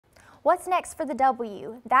What's next for the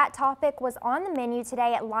W? That topic was on the menu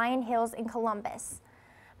today at Lion Hills in Columbus.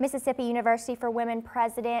 Mississippi University for Women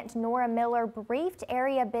President Nora Miller briefed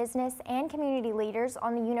area business and community leaders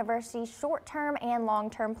on the university's short-term and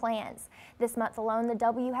long-term plans. This month alone, the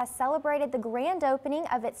W has celebrated the grand opening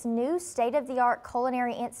of its new state-of-the-art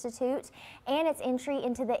Culinary Institute and its entry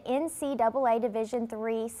into the NCAA Division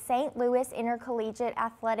III St. Louis Intercollegiate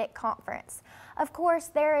Athletic Conference. Of course,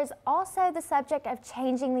 there is also the subject of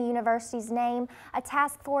changing the university's name. A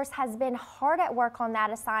task force has been hard at work on that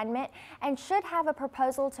assignment and should have a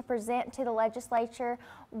proposal to present to the legislature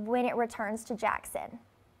when it returns to Jackson.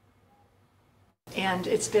 And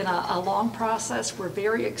it's been a long process. We're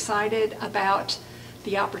very excited about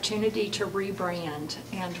the opportunity to rebrand,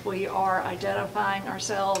 and we are identifying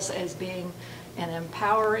ourselves as being an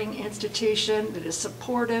empowering institution that is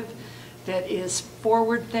supportive, that is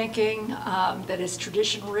forward-thinking, that is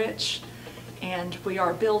tradition-rich, and we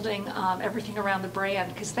are building everything around the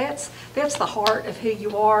brand, because that's the heart of who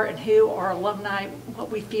you are and who our alumni,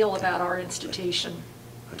 what we feel about our institution.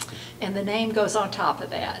 And the name goes on top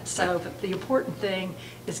of that. So the important thing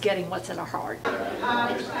is getting what's in our heart.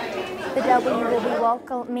 The W will be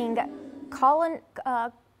welcoming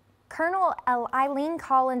Colonel Eileen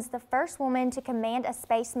Collins, the first woman to command a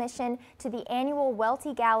space mission, to the annual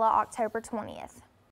Welty Gala October 20th.